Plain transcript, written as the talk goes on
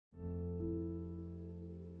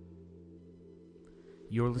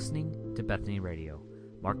You're listening to Bethany Radio.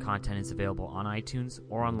 More content is available on iTunes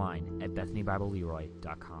or online at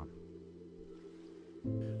BethanyBibleLeroy.com.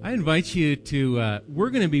 I invite you to, we're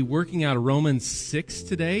going to be working out of Romans 6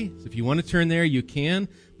 today. So if you want to turn there, you can.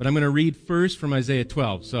 But I'm going to read first from Isaiah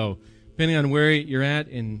 12. So depending on where you're at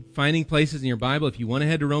in finding places in your Bible, if you want to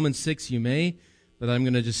head to Romans 6, you may. But I'm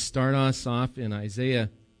going to just start us off in Isaiah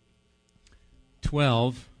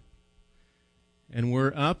 12. And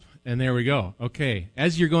we're up, and there we go. Okay,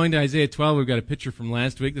 as you're going to Isaiah 12, we've got a picture from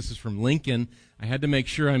last week. This is from Lincoln. I had to make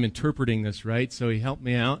sure I'm interpreting this right, so he helped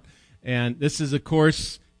me out. And this is, of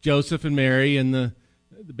course, Joseph and Mary and the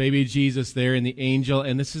baby Jesus there and the angel.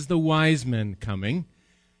 And this is the wise men coming.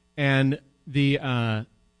 And the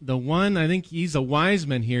one, I think he's a wise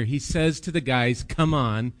man here, he says to the guys, "Come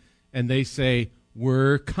on." And they say,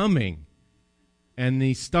 "We're coming." And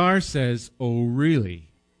the star says, "Oh, really?"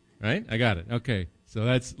 Right? I got it. Okay. So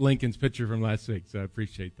that's Lincoln's picture from last week. So I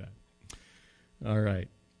appreciate that. All right.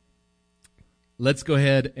 Let's go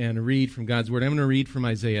ahead and read from God's Word. I'm going to read from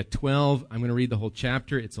Isaiah 12. I'm going to read the whole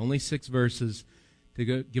chapter. It's only 6 verses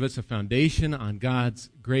to give us a foundation on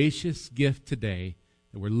God's gracious gift today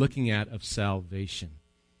that we're looking at of salvation.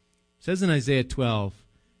 It says in Isaiah 12,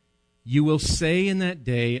 "You will say in that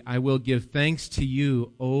day, I will give thanks to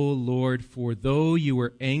you, O Lord, for though you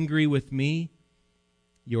were angry with me,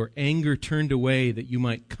 your anger turned away that you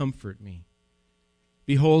might comfort me.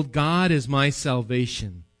 Behold, God is my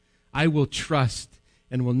salvation. I will trust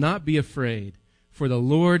and will not be afraid, for the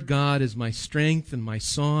Lord God is my strength and my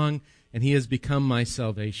song, and he has become my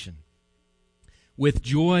salvation. With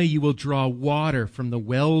joy you will draw water from the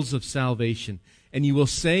wells of salvation, and you will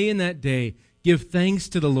say in that day, give thanks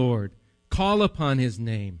to the Lord, call upon his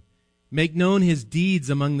name, make known his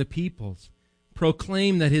deeds among the peoples,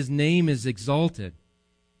 proclaim that his name is exalted.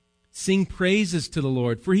 Sing praises to the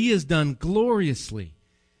Lord, for he has done gloriously.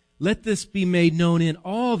 Let this be made known in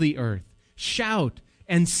all the earth. Shout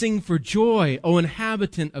and sing for joy, O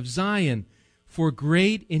inhabitant of Zion, for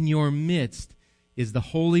great in your midst is the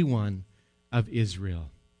Holy One of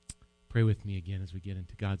Israel." Pray with me again as we get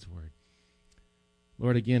into God's Word.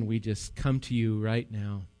 Lord, again, we just come to you right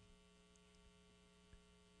now.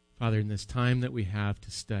 Father, in this time that we have to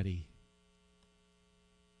study,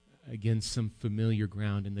 again, some familiar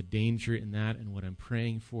ground and the danger in that and what I'm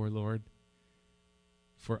praying for, Lord,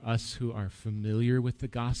 for us who are familiar with the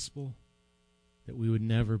gospel, that we would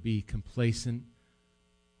never be complacent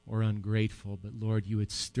or ungrateful, but Lord, you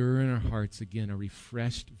would stir in our hearts again a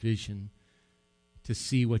refreshed vision to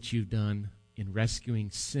see what you've done in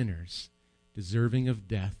rescuing sinners deserving of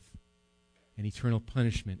death and eternal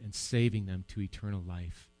punishment and saving them to eternal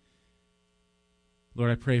life. Lord,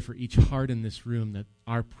 I pray for each heart in this room that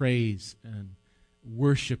our praise and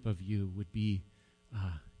worship of you would be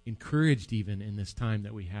encouraged even in this time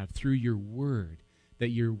that we have through your word, that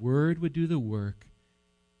your word would do the work,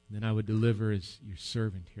 and then I would deliver as your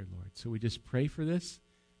servant here, Lord. So we just pray for this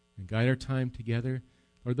and guide our time together.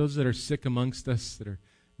 Lord, those that are sick amongst us that are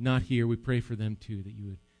not here, we pray for them too, that you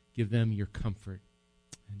would give them your comfort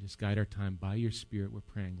and just guide our time by your Spirit, we're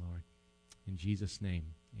praying, Lord. In Jesus'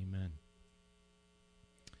 name, amen.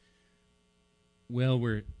 Well,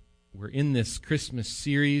 we're in this Christmas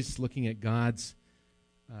series looking at God's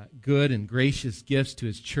good and gracious gifts to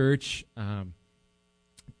his church.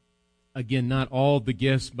 Again, not all the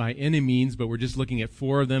gifts by any means, but we're just looking at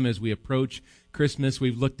 4 of them as we approach Christmas.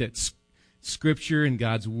 We've looked at Scripture and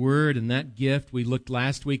God's Word and that gift. We looked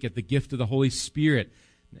last week at the gift of the Holy Spirit,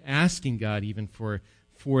 asking God even for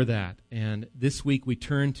that. And this week we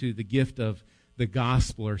turn to the gift of the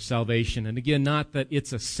gospel or salvation. And again, not that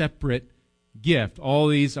it's a separate gift. All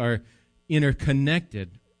these are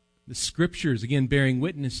interconnected. The Scriptures, again, bearing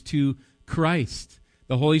witness to Christ.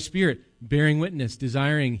 The Holy Spirit bearing witness,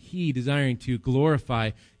 desiring to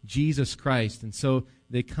glorify Jesus Christ. And so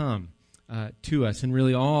they come to us. And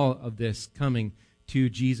really all of this coming to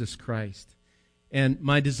Jesus Christ. And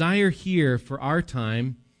my desire here for our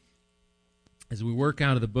time, as we work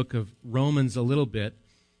out of the book of Romans a little bit,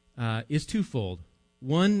 is twofold.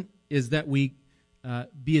 One is that we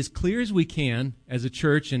be as clear as we can as a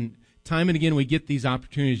church, and time and again we get these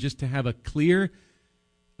opportunities just to have a clear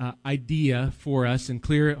idea for us and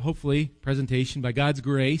clear, hopefully, presentation by God's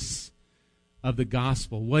grace of the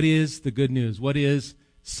gospel. What is the good news? What is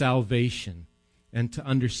salvation? And to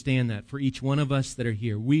understand that for each one of us that are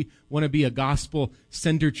here. We want to be a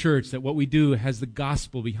gospel-centered church, that what we do has the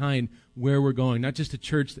gospel behind where we're going. Not just a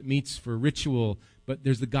church that meets for ritual, but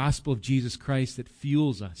there's the gospel of Jesus Christ that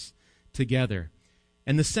fuels us together.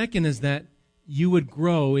 And the second is that you would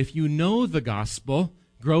grow, if you know the gospel,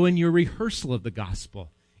 grow in your rehearsal of the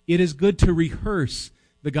gospel. It is good to rehearse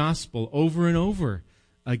the gospel over and over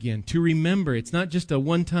again, to remember. It's not just a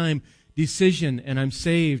one-time decision and I'm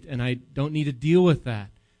saved and I don't need to deal with that.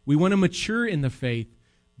 We want to mature in the faith,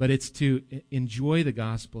 but it's to enjoy the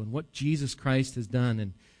gospel and what Jesus Christ has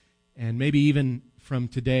done, and maybe even from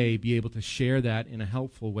today be able to share that in a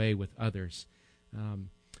helpful way with others.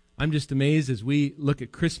 I'm just amazed as we look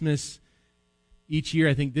at Christmas each year.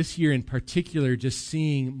 I think this year in particular, just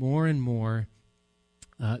seeing more and more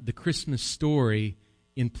the Christmas story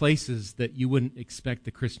in places that you wouldn't expect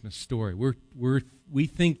the Christmas story. We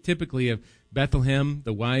think typically of Bethlehem,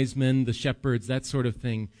 the wise men, the shepherds, that sort of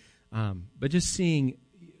thing. But just seeing,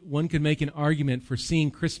 one could make an argument for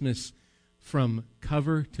seeing Christmas from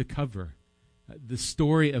cover to cover. The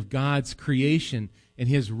story of God's creation and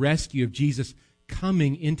His rescue of Jesus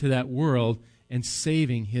coming into that world and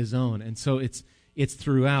saving His own. And so it's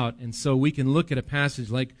throughout. And so we can look at a passage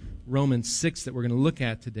like Romans 6 that we're going to look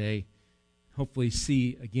at today, hopefully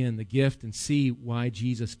see again the gift and see why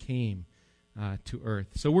Jesus came to earth.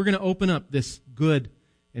 So we're going to open up this good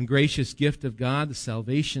and gracious gift of God, the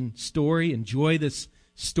salvation story. Enjoy this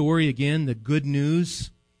story again, the good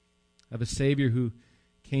news of a Savior who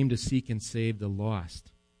came to seek and save the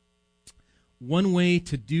lost. One way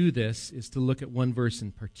to do this is to look at one verse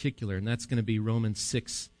in particular, and that's going to be Romans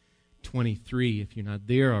 6:23. If you're not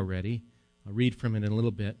there already, I'll read from it in a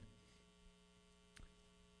little bit.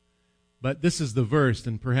 But this is the verse,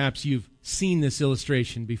 and perhaps you've seen this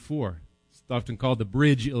illustration before. It's often called the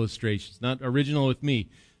bridge illustration. It's not original with me,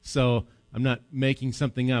 so I'm not making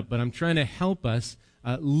something up, but I'm trying to help us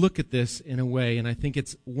look at this in a way, and I think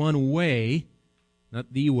it's one way,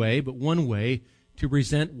 not the way, but one way to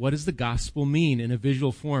present what does the gospel mean in a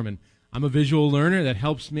visual form. And I'm a visual learner. That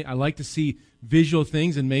helps me. I like to see visual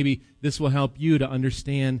things, and maybe this will help you to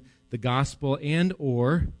understand the gospel and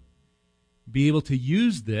or be able to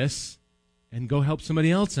use this and go help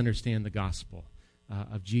somebody else understand the gospel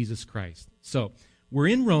of Jesus Christ. So we're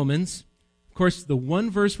in Romans. Of course, the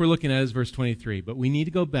one verse we're looking at is verse 23, but we need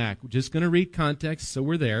to go back. We're just going to read context, so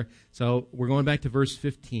we're there. So we're going back to verse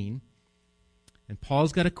 15. And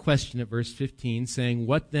Paul's got a question at verse 15 saying,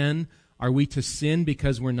 "What then? Are we to sin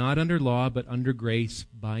because we're not under law but under grace?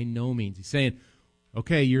 By no means." He's saying,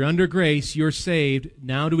 okay, you're under grace, you're saved.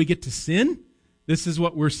 Now do we get to sin? This is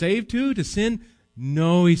what we're saved to sin?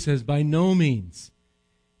 No, he says, by no means.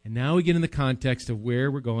 And now we get in the context of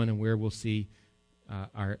where we're going and where we'll see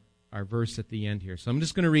our verse at the end here. So I'm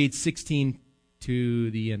just going to read 16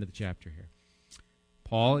 to the end of the chapter here.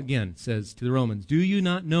 Paul, again, says to the Romans, "Do you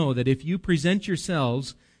not know that if you present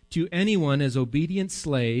yourselves to anyone as obedient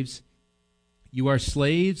slaves, you are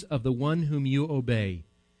slaves of the one whom you obey,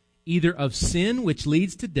 either of sin, which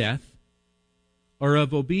leads to death, or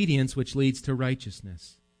of obedience, which leads to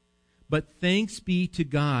righteousness? But thanks be to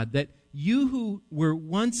God that you who were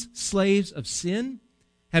once slaves of sin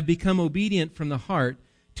have become obedient from the heart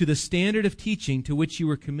to the standard of teaching to which you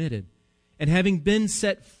were committed. And having been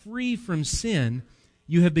set free from sin,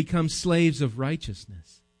 you have become slaves of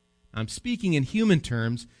righteousness." I'm speaking in human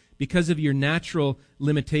terms because of your natural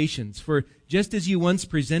limitations. "For just as you once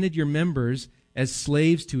presented your members as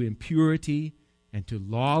slaves to impurity and to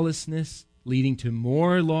lawlessness, leading to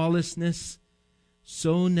more lawlessness,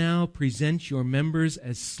 so now present your members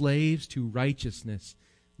as slaves to righteousness,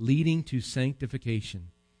 leading to sanctification.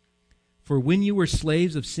 For when you were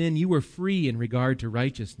slaves of sin, you were free in regard to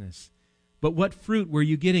righteousness. But what fruit were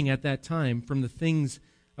you getting at that time from the things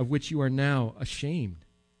of which you are now ashamed?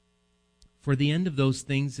 For the end of those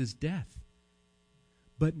things is death.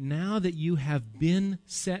 But now that you have been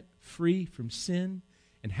set free from sin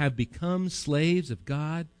and have become slaves of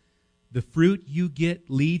God, the fruit you get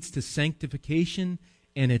leads to sanctification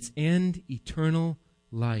and its end, eternal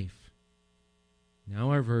life." Now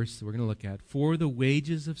our verse that we're going to look at. "For the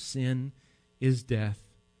wages of sin is death,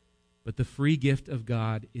 but the free gift of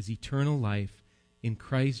God is eternal life in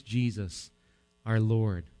Christ Jesus our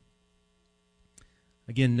Lord."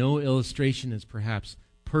 Again, no illustration is perhaps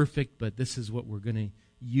perfect, but this is what we're going to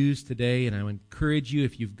use today. And I would encourage you,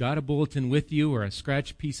 if you've got a bulletin with you or a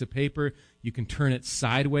scratch piece of paper, you can turn it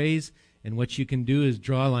sideways. And what you can do is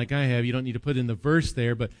draw like I have. You don't need to put in the verse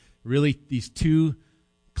there, but really these two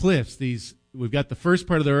cliffs. We've got the first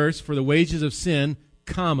part of the verse, "For the wages of sin,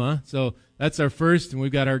 comma." So that's our first, and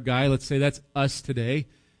we've got our guy. Let's say that's us today.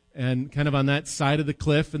 And kind of on that side of the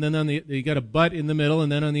cliff, and then you got a but in the middle,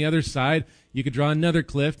 and then on the other side, you could draw another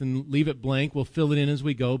cliff and leave it blank. We'll fill it in as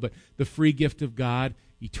we go, but the free gift of God,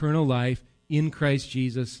 eternal life in Christ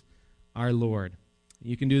Jesus our Lord.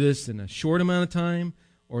 You can do this in a short amount of time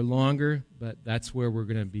or longer, but that's where we're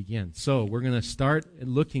going to begin. So we're going to start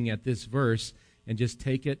looking at this verse and just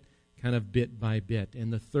take it kind of bit by bit.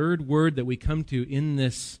 And the third word that we come to in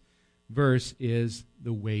this verse is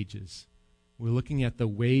the wages. We're looking at the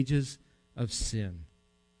wages of sin.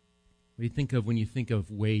 What do you think of when you think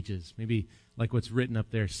of wages? Maybe like what's written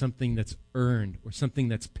up there, something that's earned or something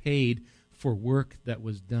that's paid for work that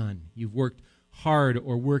was done. You've worked hard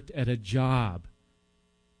or worked at a job,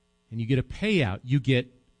 and you get a payout. You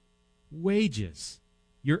get wages,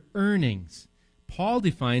 your earnings. Paul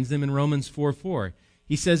defines them in Romans 4:4.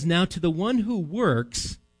 He says, "Now to the one who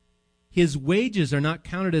works, his wages are not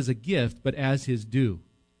counted as a gift, but as his due."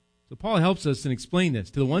 So Paul helps us and explain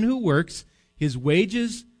this. To the one who works, his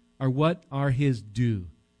wages are what are his due.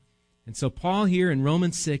 And so Paul here in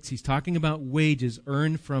Romans 6, he's talking about wages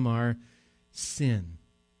earned from our sin.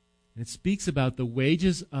 And it speaks about the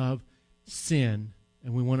wages of sin,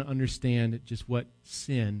 and we want to understand just what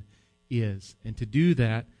sin is. And to do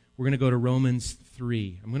that, we're going to go to Romans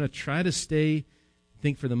 3. I'm going to try to stay, I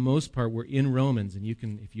think for the most part, we're in Romans. And you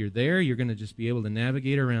can, if you're there, you're going to just be able to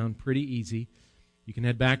navigate around pretty easy. You can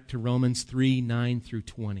head back to Romans 3, 9 through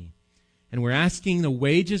 20. And we're asking the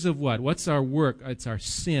wages of what? What's our work? It's our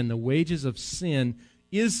sin. The wages of sin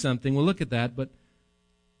is something. We'll look at that, but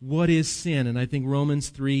what is sin? And I think Romans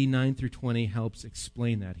 3, 9 through 20 helps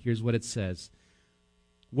explain that. Here's what it says.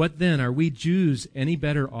 "What then? Are we Jews any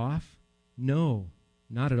better off? No,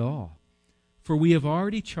 not at all. For we have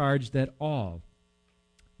already charged that all,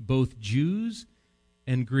 both Jews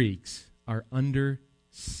and Greeks, are under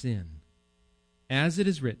sin. As it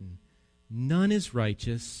is written, none is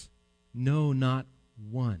righteous, no, not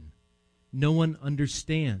one. No one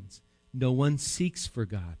understands. No one seeks for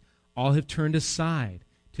God. All have turned aside.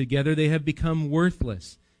 Together they have become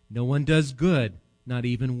worthless. No one does good, not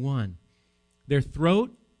even one. Their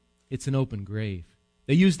throat, it's an open grave.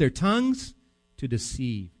 They use their tongues to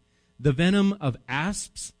deceive. The venom of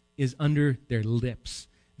asps is under their lips.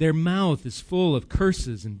 Their mouth is full of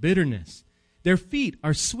curses and bitterness. Their feet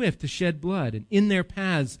are swift to shed blood, and in their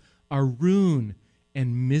paths are ruin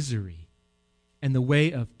and misery. And the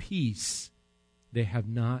way of peace they have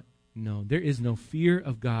not known." There is no fear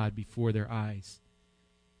of God before their eyes.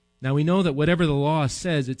 Now we know that whatever the law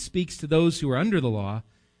says, it speaks to those who are under the law,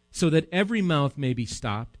 so that every mouth may be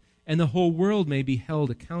stopped, and the whole world may be held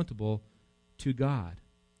accountable to God.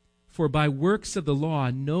 For by works of the law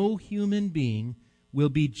no human being will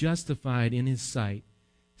be justified in his sight,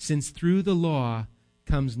 since through the law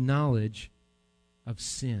comes knowledge of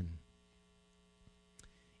sin.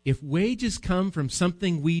 If wages come from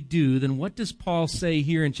something we do, then what does Paul say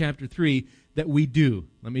here in chapter 3 that we do?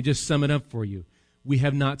 Let me just sum it up for you. We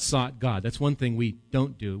have not sought God. That's one thing we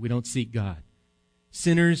don't do. We don't seek God.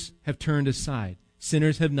 Sinners have turned aside.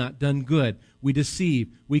 Sinners have not done good. We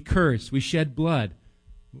deceive. We curse. We shed blood.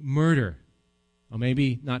 Murder. Well,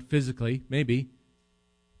 maybe not physically. Maybe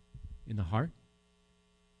in the heart.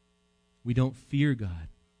 We don't fear God.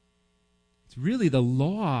 It's really the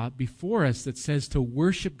law before us that says to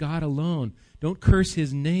worship God alone. Don't curse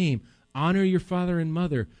His name. Honor your father and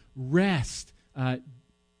mother. Rest.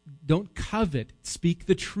 Don't covet. Speak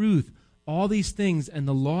the truth. All these things. And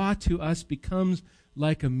the law to us becomes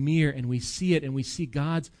like a mirror, and we see it, and we see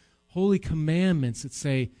God's holy commandments that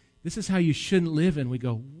say, this is how you shouldn't live. And we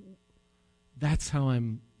go, that's how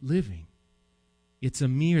I'm living. It's a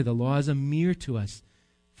mirror. The law is a mirror to us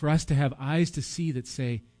for us to have eyes to see that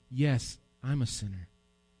say, yes, I'm a sinner.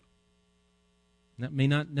 And that may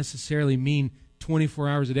not necessarily mean 24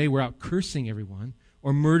 hours a day we're out cursing everyone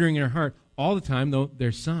or murdering in our heart all the time, though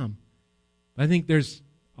there's some. But I think there's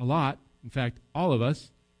a lot, in fact, all of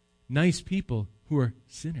us, nice people who are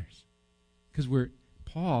sinners. Because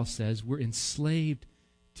Paul says we're enslaved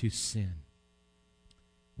to sin.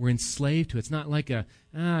 We're enslaved to it. It's not like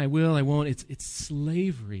I will, I won't. It's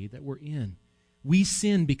slavery that we're in. We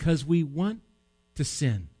sin because we want to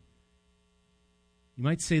sin. You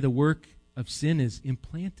might say the work of sin is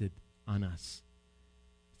implanted on us.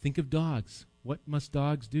 Think of dogs. What must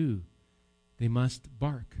dogs do? They must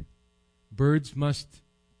bark. Birds must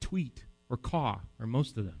tweet or caw, or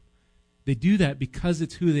most of them. They do that because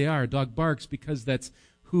it's who they are. A dog barks because that's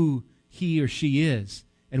who he or she is.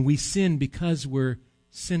 And we sin because we're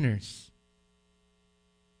sinners.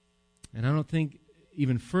 And I don't think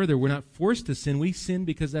even further, we're not forced to sin. We sin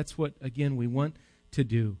because that's what, again, we want to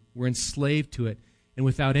do. We're enslaved to it. And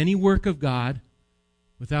without any work of God,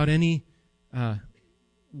 without any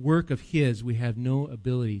work of His, we have no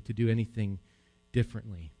ability to do anything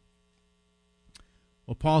differently.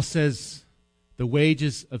 Well, Paul says the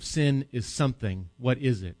wages of sin is something. What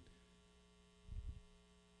is it?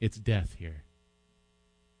 It's death here.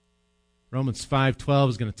 Romans 5:12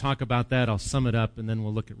 is going to talk about that. I'll sum it up, and then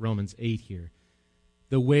we'll look at Romans 8 here.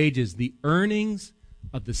 the wages, the earnings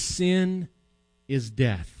of the sin is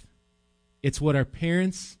death. It's what our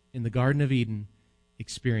parents in the Garden of Eden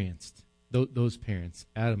experienced, those parents,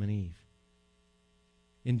 Adam and Eve.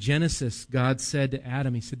 In Genesis, God said to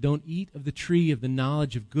Adam, he said, don't eat of the tree of the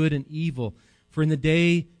knowledge of good and evil, for in the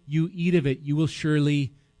day you eat of it, you will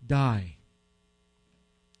surely die.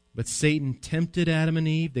 But Satan tempted Adam and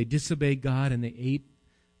Eve. They disobeyed God, and they ate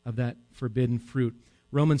of that forbidden fruit.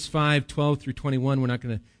 Romans 5:12 through 21, we're not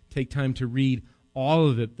going to take time to read all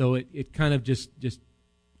of it, though it kind of just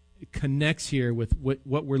connects here with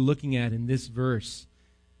what we're looking at in this verse.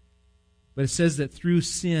 But it says that through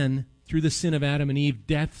the sin of Adam and Eve,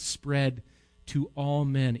 death spread to all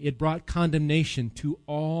men. It brought condemnation to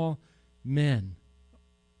all men.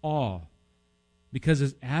 All. Because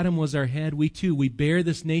as Adam was our head, we bear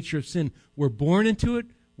this nature of sin. We're born into it,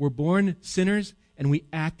 we're born sinners, and we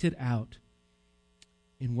act it out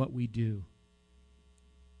in what we do.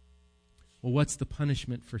 Well, what's the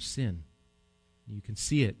punishment for sin? You can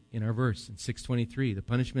see it in our verse in 6:23. The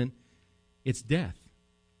punishment, it's death.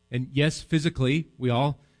 And yes, physically, we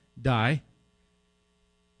all die.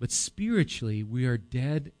 But spiritually, we are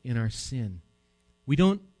dead in our sin. We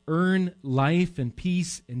don't earn life and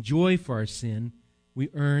peace and joy for our sin. We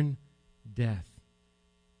earn death.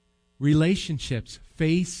 Relationships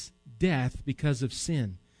face death because of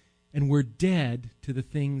sin. And we're dead to the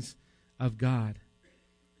things of God.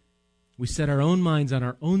 We set our own minds on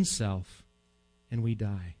our own self, and we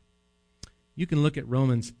die. You can look at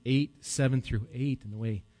Romans 8:7 through 8, and the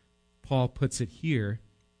way Paul puts it here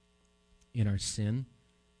in our sin.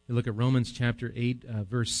 You look at Romans chapter 8,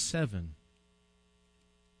 verse 7.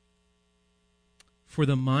 For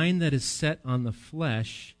the mind that is set on the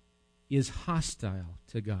flesh is hostile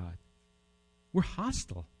to God. We're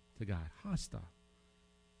hostile to God, hostile.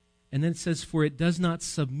 And then it says, for it does not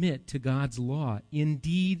submit to God's law.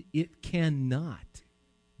 Indeed, it cannot.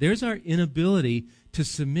 There's our inability to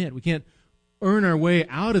submit. We can't earn our way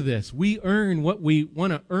out of this. We earn what we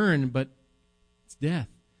want to earn, but it's death.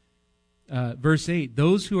 Verse 8,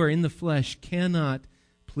 those who are in the flesh cannot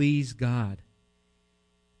please God.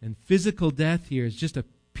 And physical death here is just a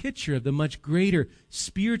picture of the much greater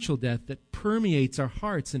spiritual death that permeates our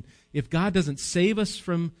hearts. And if God doesn't save us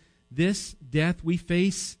from this death, we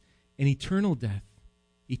face an eternal death,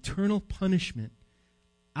 eternal punishment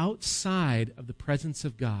outside of the presence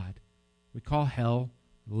of God. We call hell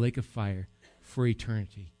the lake of fire for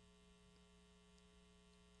eternity.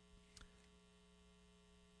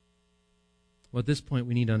 Well, at this point,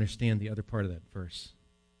 we need to understand the other part of that verse.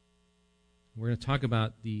 We're going to talk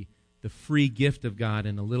about the free gift of God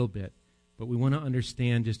in a little bit, but we want to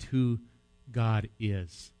understand just who God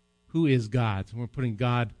is. Who is God? So we're putting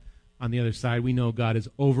God on the other side. We know God is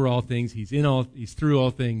over all things. He's through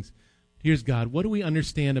all things. Here's God. What do we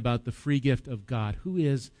understand about the free gift of God? Who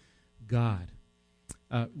is God?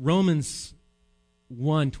 Romans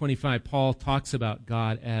 1:25, Paul talks about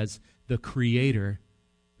God as the Creator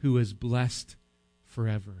who is blessed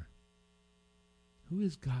forever. Who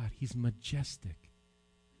is God? He's majestic.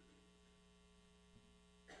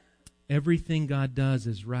 Everything God does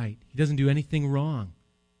is right. He doesn't do anything wrong.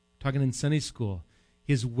 Talking in Sunday school,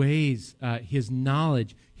 His ways, His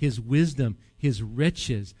knowledge, His wisdom, His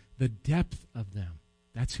riches, the depth of them.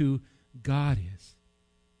 That's who God is.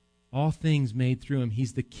 All things made through Him.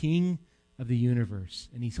 He's the King of the universe,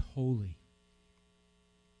 and He's holy.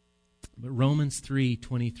 But Romans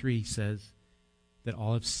 3:23 says that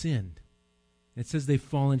all have sinned. It says they've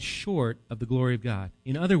fallen short of the glory of God.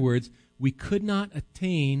 In other words, we could not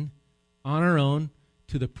attain on our own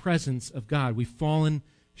to the presence of God. We've fallen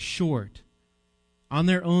short. On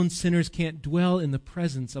their own, sinners can't dwell in the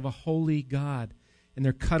presence of a holy God, and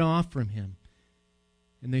they're cut off from Him.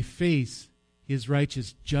 And they face His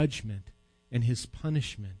righteous judgment and His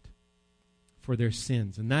punishment for their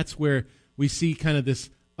sins. And that's where we see kind of this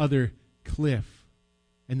other cliff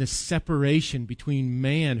and the separation between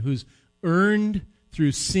man who's earned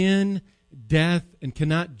through sin, death, and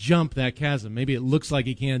cannot jump that chasm. Maybe it looks like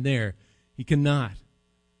he can there. He cannot.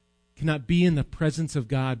 Cannot be in the presence of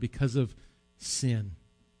God because of sin.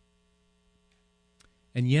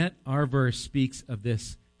 And yet our verse speaks of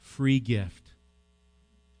this free gift.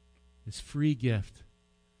 This free gift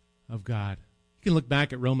of God. You can look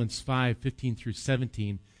back at Romans 5:15 through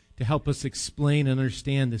 17 to help us explain and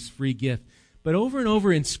understand this free gift. But over and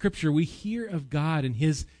over in Scripture, we hear of God and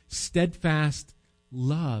His steadfast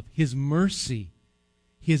love, His mercy,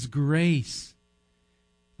 His grace.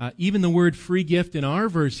 Even the word free gift in our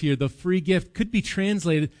verse here, the free gift, could be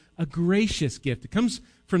translated a gracious gift. It comes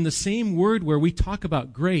from the same word where we talk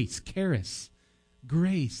about grace, charis,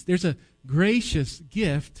 grace. There's a gracious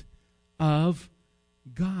gift of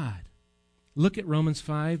God. Look at Romans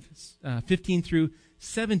 5, 15 through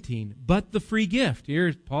 17. But the free gift.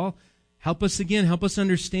 Here, Paul, help us again. Help us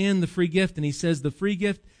understand the free gift. And he says the free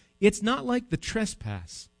gift, it's not like the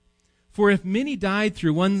trespass. For if many died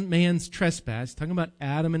through one man's trespass, talking about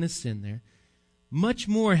Adam and his sin there, much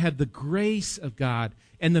more have the grace of God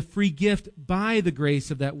and the free gift by the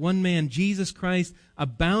grace of that one man, Jesus Christ,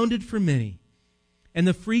 abounded for many. And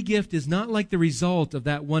the free gift is not like the result of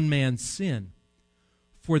that one man's sin.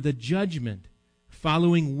 For the judgment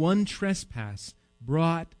following one trespass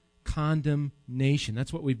brought condemnation.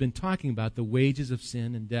 That's what we've been talking about, the wages of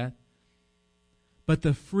sin and death. But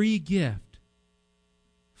the free gift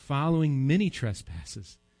following many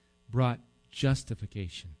trespasses brought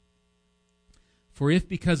justification. For if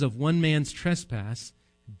because of one man's trespass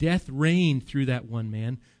death reigned through that one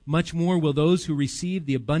man, much more will those who receive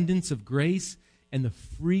the abundance of grace and the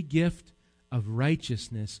free gift of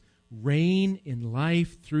righteousness reign in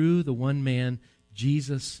life through the one man,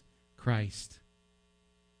 Jesus Christ.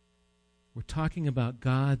 We're talking about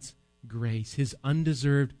God's grace, His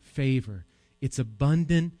undeserved favor. It's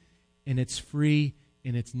abundant and it's free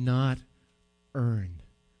and it's not earned.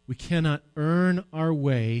 We cannot earn our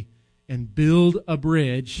way and build a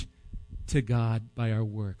bridge to God by our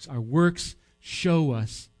works. Our works show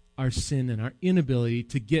us our sin and our inability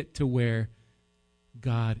to get to where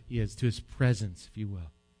God is, to His presence, if you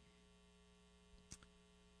will.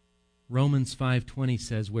 Romans 5:20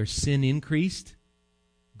 says, where sin increased,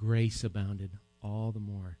 grace abounded all the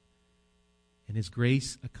more. And His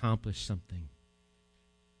grace accomplished something.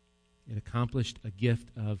 It accomplished a gift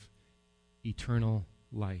of eternal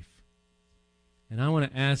life. And I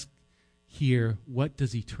want to ask here, what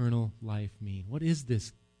does eternal life mean? What is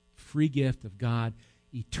this free gift of God,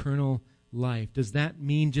 eternal life? Does that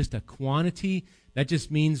mean just a quantity? That just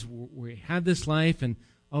means we have this life and,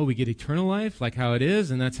 we get eternal life, like how it is,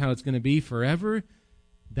 and that's how it's going to be forever?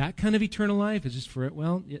 That kind of eternal life is just for it.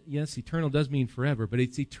 Well, yes, eternal does mean forever, but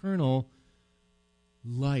it's eternal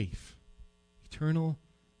life. Eternal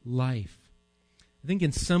life. I think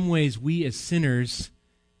in some ways we as sinners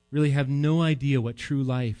really have no idea what true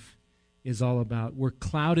life is all about. We're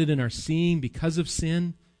clouded in our seeing because of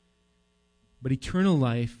sin. But eternal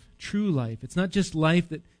life, true life, it's not just life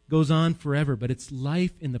that goes on forever, but it's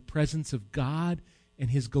life in the presence of God and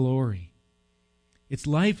His glory. It's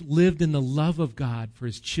life lived in the love of God for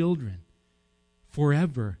His children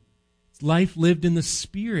forever. It's life lived in the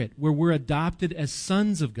Spirit, where we're adopted as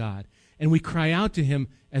sons of God and we cry out to Him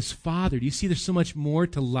as Father. Do you see there's so much more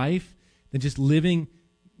to life than just living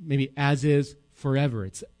maybe as is forever?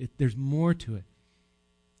 There's more to it.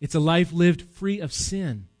 It's a life lived free of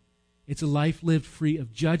sin. It's a life lived free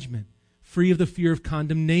of judgment, free of the fear of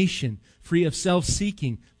condemnation, free of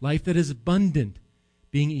self-seeking, life that is abundant,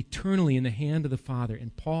 being eternally in the hand of the Father.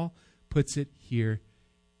 And Paul puts it here,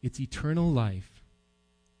 it's eternal life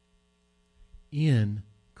in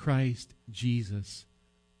Christ Jesus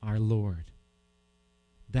our Lord.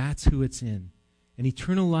 That's who it's in. And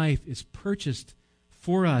eternal life is purchased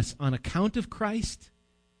for us on account of Christ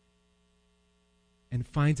and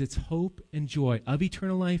finds its hope and joy of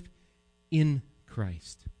eternal life in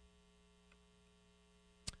Christ.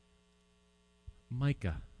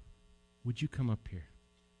 Micah, would you come up here?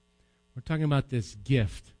 We're talking about this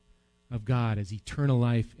gift of God as eternal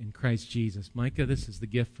life in Christ Jesus. Micah, this is the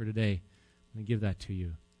gift for today. I'm going to give that to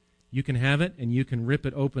you. You can have it, and you can rip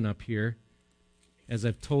it open up here. As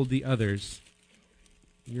I've told the others,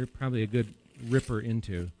 you're probably a good ripper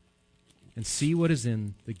into. And see what is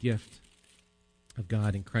in the gift of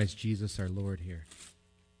God in Christ Jesus our Lord here.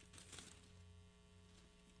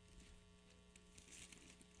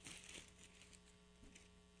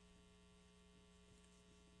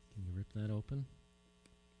 Can you rip that open?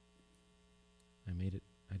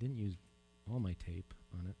 I didn't use all my tape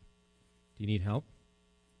on it. Do you need help?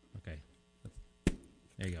 Okay.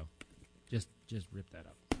 There you go. Just rip that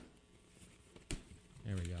up.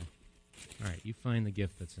 There we go. All right, you find the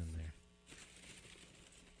gift that's in there.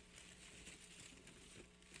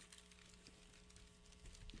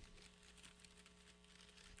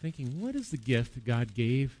 Thinking, what is the gift God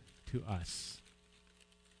gave to us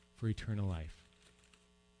for eternal life?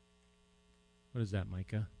 What is that,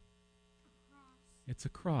 Micah? It's a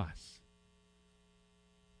cross.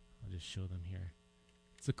 I'll just show them here.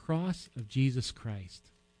 It's the cross of Jesus Christ.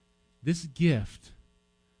 This gift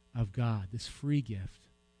of God, this free gift.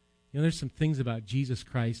 You know, there's some things about Jesus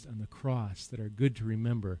Christ on the cross that are good to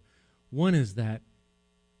remember. One is that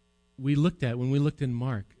we looked at, when we looked in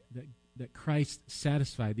Mark, that Christ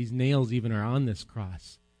satisfied. These nails even are on this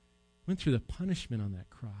cross. went through the punishment on that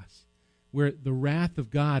cross, where the wrath of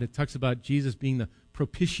God, it talks about Jesus being the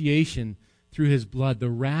propitiation through his blood, the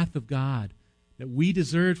wrath of God that we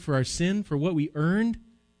deserved for our sin, for what we earned,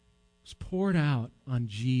 was poured out on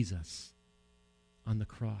Jesus on the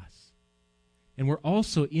cross. And we're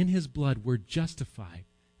also, in his blood, we're justified.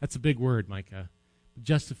 That's a big word, Micah.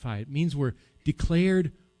 Justified. It means we're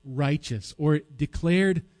declared righteous or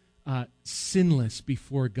declared sinless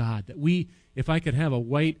before God. That we, if I could have a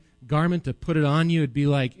white garment to put it on you, it'd be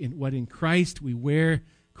like in Christ we wear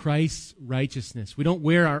Christ's righteousness. We don't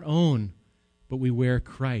wear our own, but we wear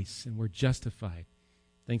Christ, and we're justified.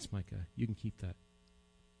 Thanks, Micah. You can keep that.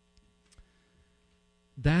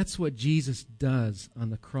 That's what Jesus does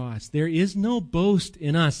on the cross. There is no boast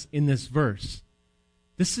in us in this verse.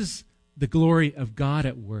 This is the glory of God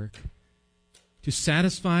at work, to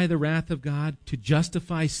satisfy the wrath of God, to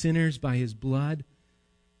justify sinners by his blood,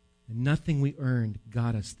 and nothing we earned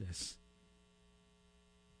got us this.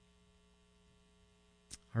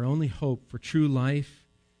 Our only hope for true life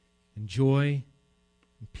and joy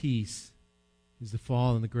and peace is the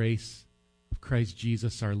fall and the grace of Christ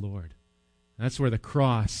Jesus our Lord. That's where the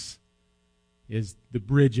cross is the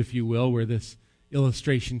bridge, if you will, where this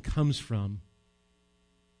illustration comes from.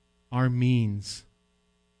 Our means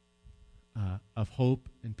of hope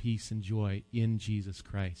and peace and joy in Jesus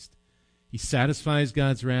Christ. He satisfies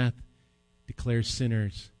God's wrath, declares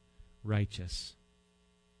sinners righteous.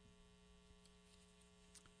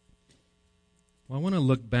 Well, I want to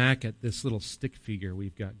look back at this little stick figure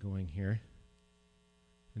we've got going here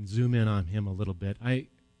and zoom in on him a little bit. I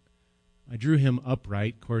drew him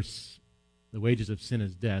upright. Of course, the wages of sin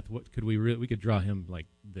is death. What could we could draw him like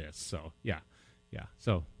this. So, yeah.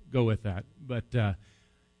 So, go with that. But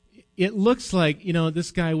it looks like,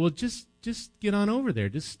 this guy will just get on over there.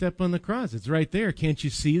 Just step on the cross. It's right there. Can't you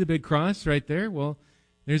see the big cross right there? Well,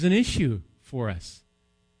 there's an issue for us.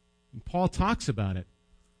 And Paul talks about it.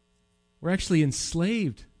 We're actually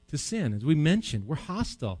enslaved to sin. As we mentioned, we're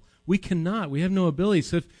hostile. We have no ability.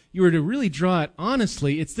 So if you were to really draw it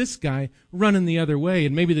honestly, it's this guy running the other way.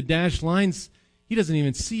 And maybe the dashed lines, he doesn't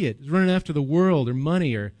even see it. He's running after the world or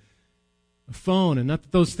money or a phone. And not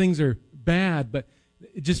that those things are bad, but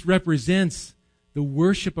it just represents the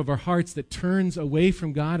worship of our hearts that turns away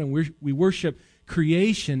from God, and we worship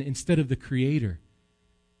creation instead of the Creator.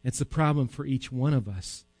 It's the problem for each one of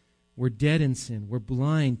us. We're dead in sin. We're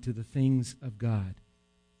blind to the things of God,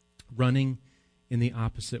 running in the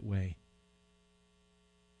opposite way.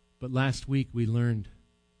 But last week we learned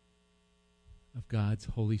of God's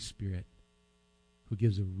Holy Spirit, who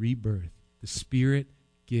gives a rebirth. The Spirit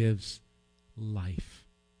gives life.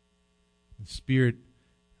 The Spirit,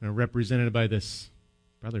 represented by this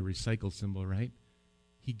probably recycle symbol, right?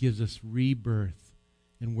 He gives us rebirth,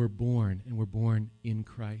 and we're born in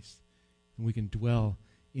Christ. And we can dwell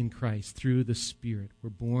in Christ through the Spirit. We're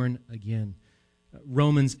born again.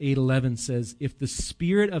 Romans 8:11 says, if the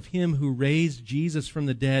Spirit of him who raised Jesus from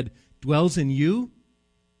the dead dwells in you,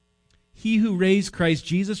 he who raised Christ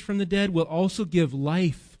Jesus from the dead will also give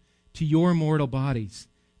life to your mortal bodies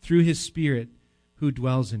through his Spirit who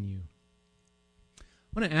dwells in you.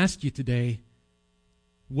 I want to ask you today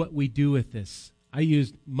what we do with this. I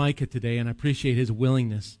used Micah today, and I appreciate his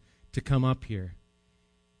willingness to come up here.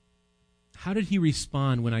 How did he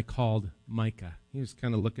respond when I called Micah? He was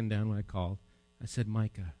kind of looking down when I called. I said,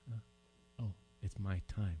 Micah, it's my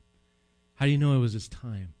time. How do you know it was his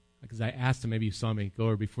time? Because I asked him, maybe you saw me go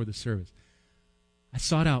over before the service. I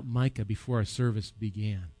sought out Micah before our service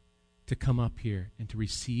began to come up here and to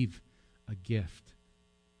receive a gift.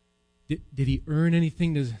 Did he earn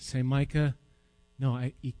anything to say, Micah?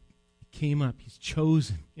 No, he came up. He's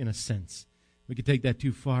chosen, in a sense. We could take that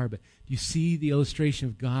too far, but do you see the illustration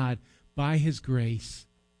of God by his grace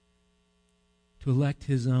to elect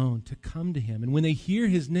his own, to come to him? And when they hear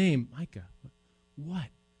his name, Micah, what?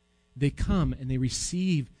 They come and they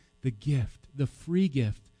receive the gift, the free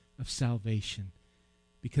gift of salvation.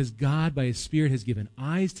 Because God, by his Spirit, has given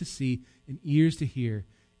eyes to see and ears to hear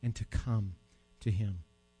and to come to him.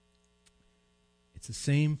 It's the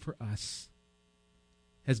same for us.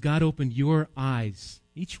 Has God opened your eyes,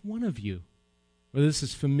 each one of you, whether this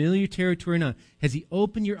is familiar territory or not, has he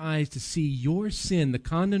opened your eyes to see your sin, the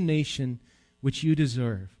condemnation which you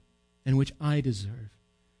deserve and which I deserve?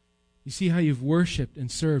 You see how you've worshipped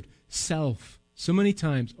and served self so many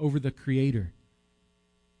times over the Creator,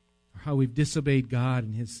 or how we've disobeyed God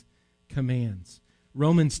and his commands.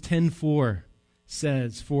 Romans 10:4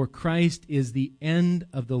 says, for Christ is the end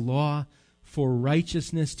of the law for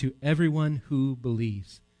righteousness to everyone who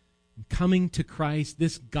believes. And coming to Christ,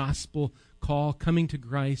 this gospel call, coming to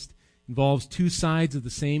Christ, involves two sides of the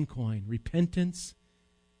same coin: repentance,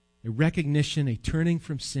 a recognition, a turning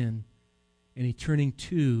from sin, and a turning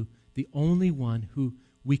to the only one who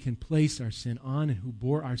we can place our sin on and who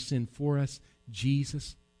bore our sin for us,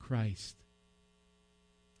 Jesus Christ.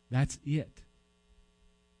 That's it.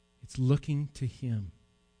 It's looking to Him.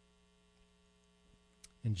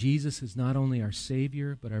 And Jesus is not only our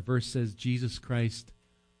Savior, but our verse says Jesus Christ,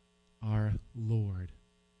 our Lord.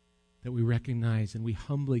 That we recognize and we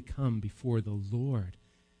humbly come before the Lord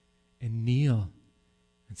and kneel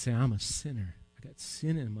and say, I'm a sinner. I got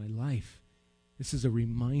sin in my life. This is a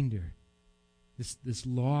reminder. This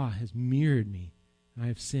law has mirrored me. I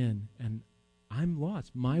have sinned, and I'm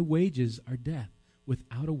lost. My wages are death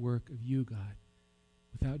without a work of you, God,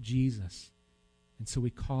 without Jesus. And so we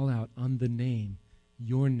call out on the name,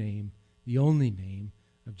 your name, the only name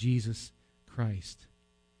of Jesus Christ.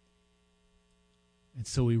 And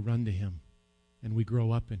so we run to Him, and we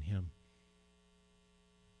grow up in Him.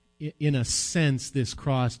 In a sense, this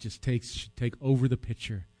cross just should take over the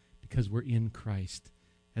picture because we're in Christ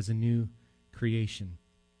as a new creation.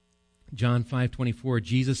 John 5:24,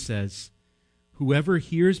 Jesus says, whoever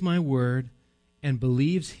hears my word and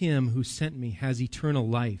believes Him who sent me has eternal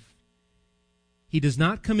life. He does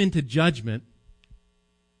not come into judgment,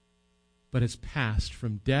 but has passed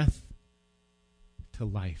from death to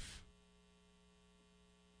life.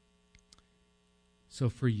 So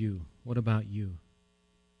for you, what about you?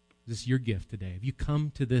 Is this your gift today? Have you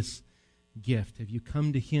come to this gift? Have you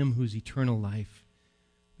come to Him who's eternal life?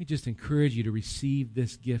 We just encourage you to receive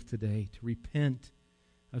this gift today, to repent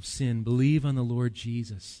of sin, believe on the Lord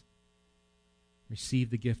Jesus, receive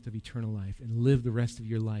the gift of eternal life, and live the rest of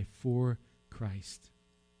your life for Christ,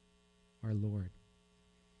 our Lord.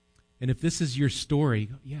 And if this is your story,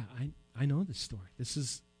 yeah, I know this story.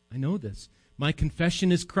 I know this. My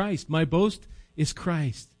confession is Christ. My boast is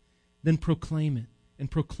Christ. Then proclaim it, and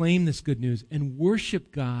proclaim this good news, and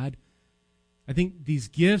worship God. I think these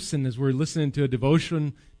gifts, and as we're listening to a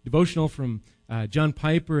devotional from John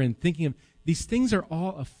Piper and thinking of these things, are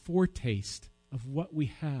all a foretaste of what we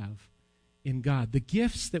have in God. The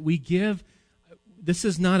gifts that we give, this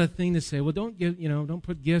is not a thing to say, well, don't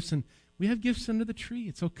put gifts in. We have gifts under the tree.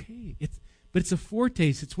 It's okay. But it's a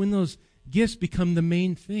foretaste. It's when those gifts become the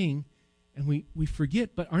main thing and we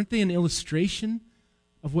forget. But aren't they an illustration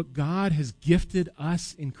of what God has gifted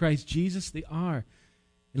us in Christ Jesus? They are.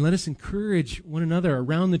 And let us encourage one another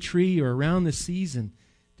around the tree or around the season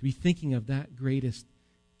to be thinking of that greatest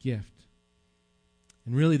gift.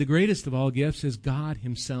 And really, the greatest of all gifts is God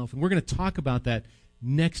Himself. And we're going to talk about that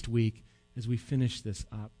next week as we finish this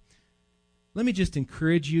up. Let me just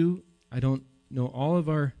encourage you. I don't know all of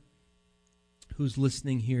who's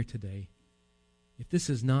listening here today. If this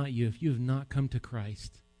is not you, if you have not come to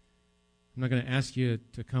Christ, I'm not going to ask you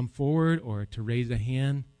to come forward or to raise a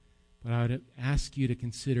hand, but I would ask you to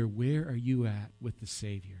consider, where are you at with the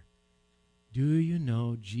Savior? Do you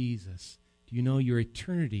know Jesus? Do you know your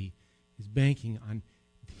eternity is banking on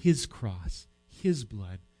His cross, His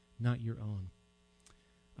blood, not your own?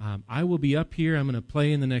 I will be up here. I'm going to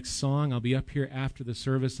play in the next song. I'll be up here after the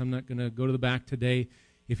service. I'm not going to go to the back today.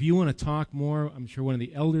 If you want to talk more, I'm sure one of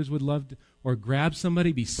the elders would love to, or grab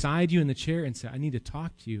somebody beside you in the chair and say, I need to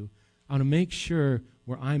talk to you. I want to make sure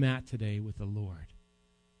where I'm at today with the Lord.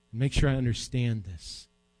 And make sure I understand this.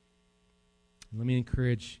 And let me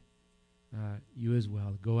encourage you as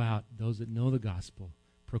well. Go out, those that know the gospel,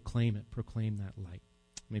 proclaim it, proclaim that light.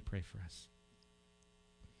 Let me pray for us.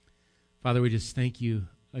 Father, we just thank you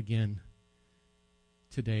again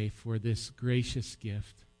today for this gracious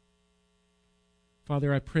gift.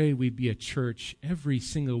 Father, I pray we'd be a church, every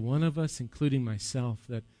single one of us, including myself,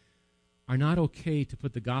 that are not okay to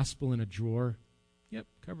put the gospel in a drawer. Yep,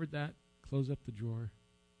 covered that. Close up the drawer.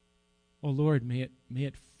 Oh Lord, may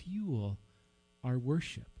it fuel our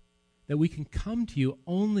worship, that we can come to you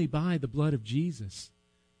only by the blood of Jesus,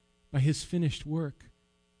 by His finished work.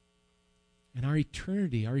 And our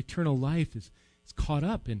eternity, our eternal life is caught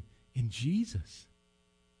up in Jesus.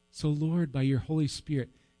 So Lord, by your Holy Spirit,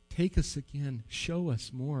 take us again. Show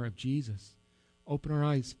us more of Jesus. Open our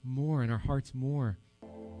eyes more and our hearts more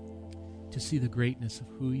to see the greatness of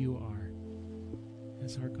who you are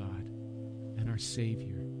as our God and our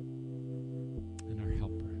Savior and our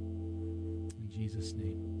helper. In Jesus'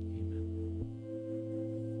 name.